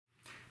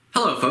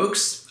Hello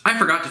folks! I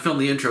forgot to film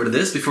the intro to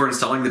this before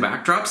installing the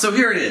backdrop, so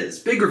here it is.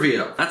 Big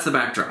reveal. That's the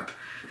backdrop.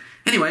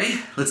 Anyway,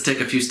 let's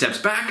take a few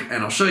steps back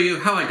and I'll show you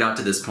how I got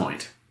to this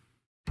point.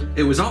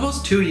 It was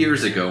almost 2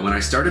 years ago when I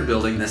started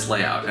building this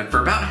layout, and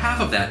for about half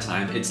of that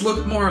time it's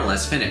looked more or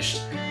less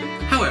finished.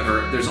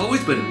 However, there's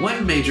always been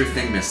one major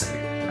thing missing,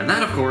 and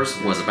that of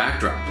course was a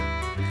backdrop.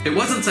 It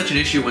wasn't such an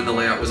issue when the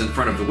layout was in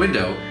front of the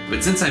window,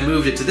 but since I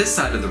moved it to this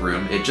side of the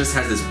room, it just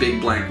has this big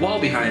blank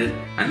wall behind it,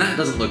 and that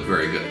doesn't look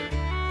very good.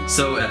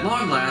 So at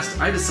long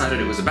last, I decided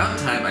it was about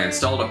time I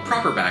installed a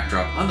proper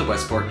backdrop on the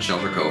Westport and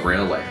Shelter Cove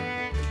Railway.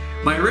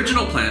 My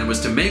original plan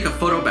was to make a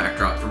photo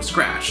backdrop from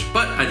scratch,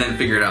 but I then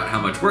figured out how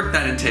much work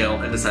that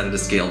entailed and decided to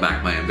scale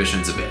back my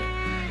ambitions a bit.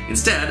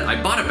 Instead,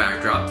 I bought a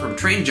backdrop from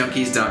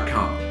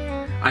trainjunkies.com.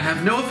 I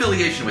have no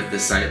affiliation with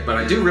this site, but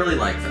I do really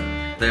like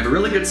them. They have a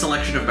really good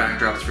selection of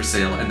backdrops for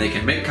sale, and they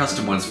can make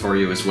custom ones for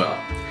you as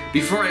well.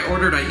 Before I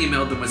ordered, I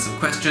emailed them with some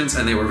questions,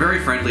 and they were very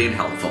friendly and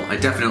helpful. I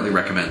definitely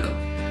recommend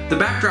them. The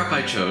backdrop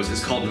I chose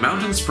is called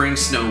Mountain Spring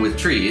Snow with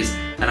Trees,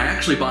 and I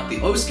actually bought the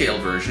O-scale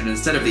version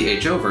instead of the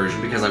HO version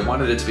because I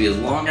wanted it to be as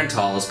long and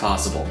tall as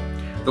possible.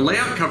 The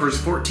layout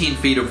covers 14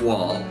 feet of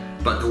wall,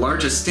 but the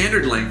largest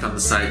standard length on the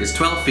site is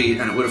 12 feet,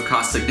 and it would have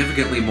cost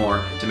significantly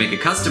more to make a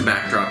custom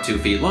backdrop 2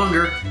 feet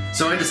longer,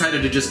 so I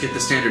decided to just get the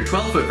standard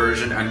 12-foot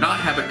version and not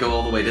have it go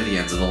all the way to the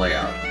ends of the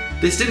layout.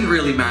 This didn't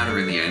really matter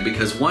in the end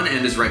because one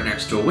end is right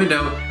next to a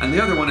window and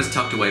the other one is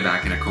tucked away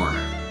back in a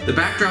corner. The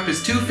backdrop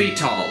is 2 feet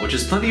tall, which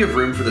is plenty of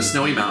room for the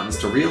snowy mountains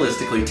to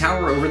realistically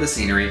tower over the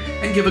scenery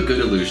and give a good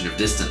illusion of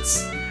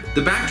distance.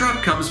 The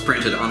backdrop comes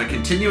printed on a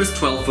continuous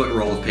 12-foot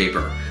roll of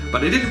paper,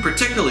 but I didn't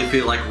particularly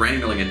feel like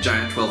wrangling a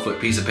giant 12-foot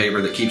piece of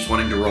paper that keeps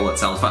wanting to roll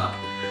itself up.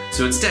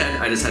 So instead,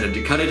 I decided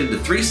to cut it into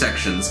 3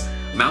 sections,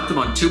 mount them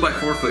on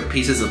 2x4-foot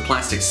pieces of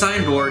plastic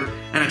signboard,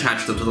 and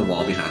attach them to the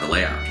wall behind the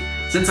layout.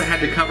 Since I had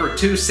to cover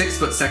 2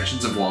 6-foot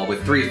sections of wall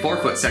with 3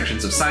 4-foot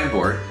sections of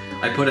signboard,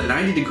 I put a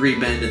 90-degree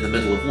bend in the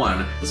middle of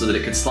one so that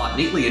it could slot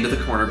neatly into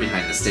the corner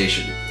behind the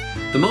station.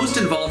 The most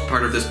involved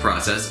part of this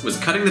process was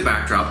cutting the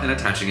backdrop and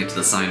attaching it to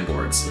the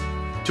signboards.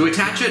 To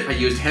attach it, I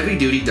used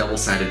heavy-duty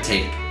double-sided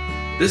tape.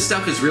 This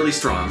stuff is really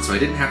strong, so I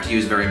didn't have to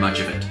use very much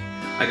of it.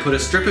 I put a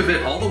strip of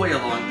it all the way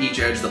along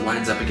each edge that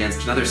lines up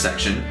against another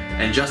section,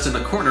 and just in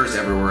the corners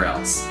everywhere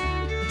else.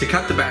 To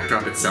cut the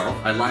backdrop itself,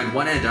 I lined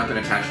one end up and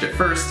attached it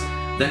first,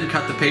 then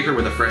cut the paper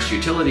with a fresh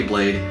utility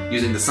blade,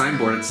 using the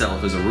signboard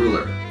itself as a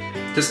ruler.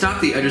 To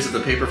stop the edges of the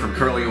paper from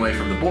curling away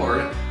from the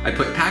board, I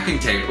put packing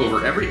tape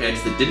over every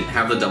edge that didn't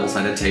have the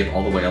double-sided tape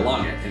all the way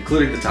along it,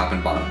 including the top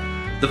and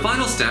bottom. The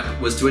final step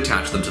was to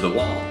attach them to the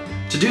wall.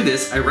 To do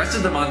this, I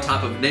rested them on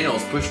top of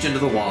nails pushed into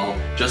the wall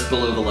just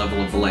below the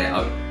level of the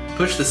layout,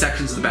 pushed the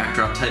sections of the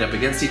backdrop tight up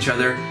against each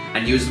other,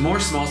 and used more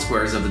small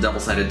squares of the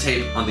double-sided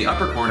tape on the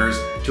upper corners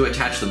to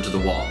attach them to the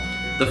wall.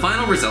 The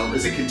final result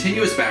is a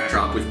continuous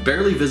backdrop with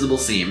barely visible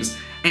seams,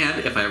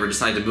 and if I ever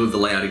decide to move the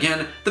layout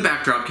again, the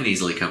backdrop can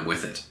easily come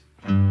with it.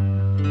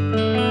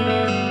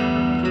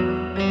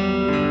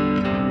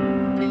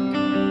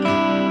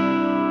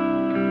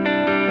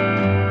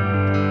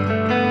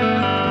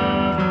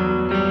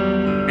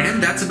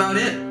 That's about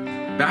it.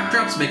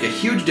 Backdrops make a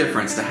huge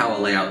difference to how a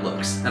layout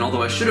looks, and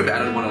although I should have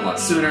added one a lot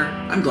sooner,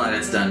 I'm glad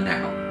it's done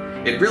now.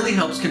 It really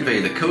helps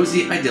convey the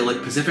cozy,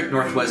 idyllic Pacific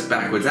Northwest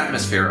backwoods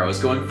atmosphere I was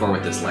going for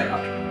with this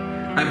layout.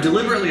 I've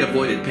deliberately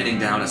avoided pinning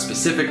down a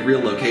specific real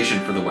location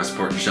for the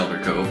Westport and Shelter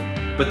Cove,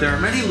 but there are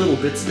many little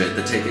bits of it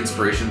that take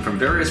inspiration from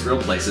various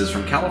real places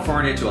from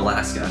California to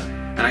Alaska,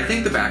 and I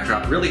think the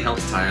backdrop really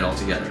helps tie it all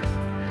together.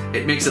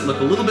 It makes it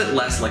look a little bit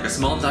less like a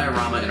small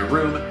diorama in a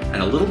room,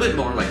 and a little bit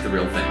more like the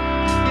real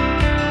thing.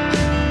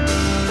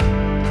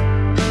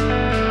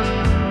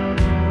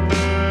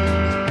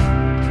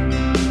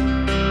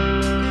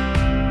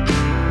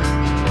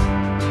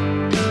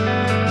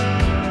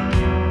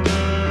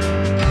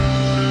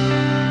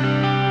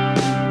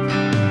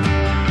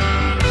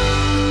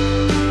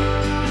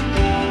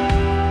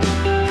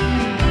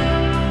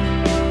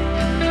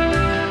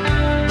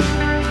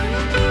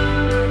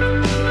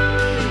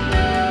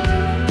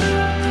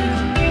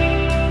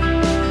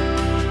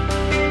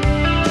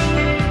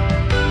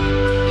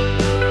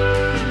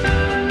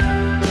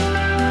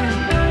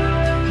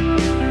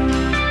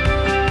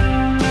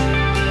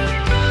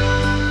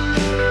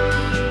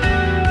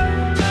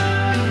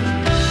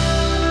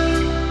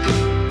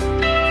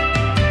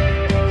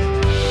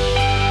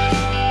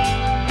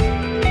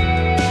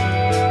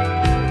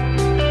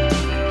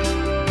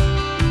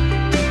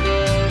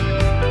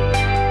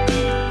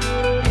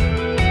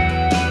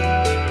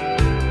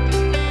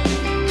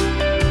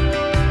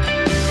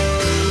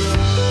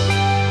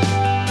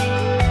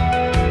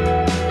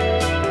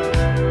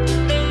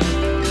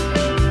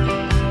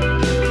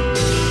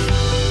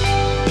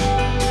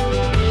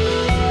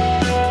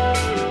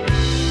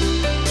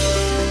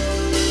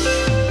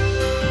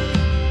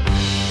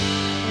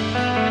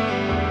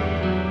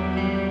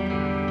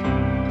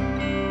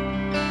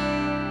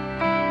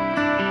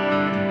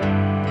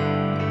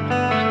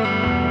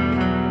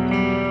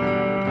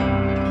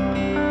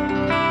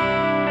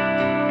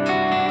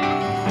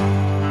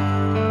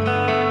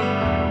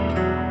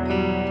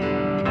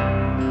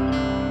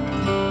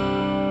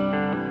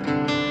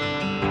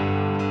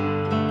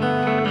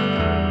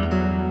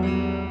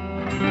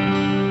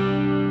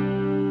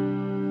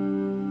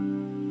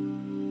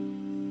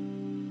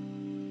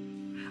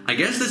 I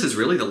guess this is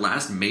really the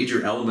last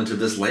major element of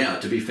this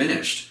layout to be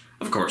finished.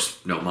 Of course,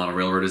 no model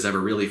railroad is ever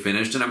really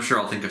finished, and I'm sure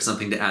I'll think of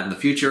something to add in the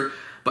future,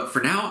 but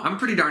for now, I'm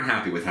pretty darn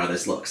happy with how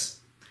this looks.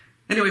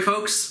 Anyway,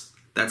 folks,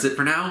 that's it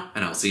for now,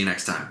 and I'll see you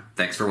next time.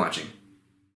 Thanks for watching.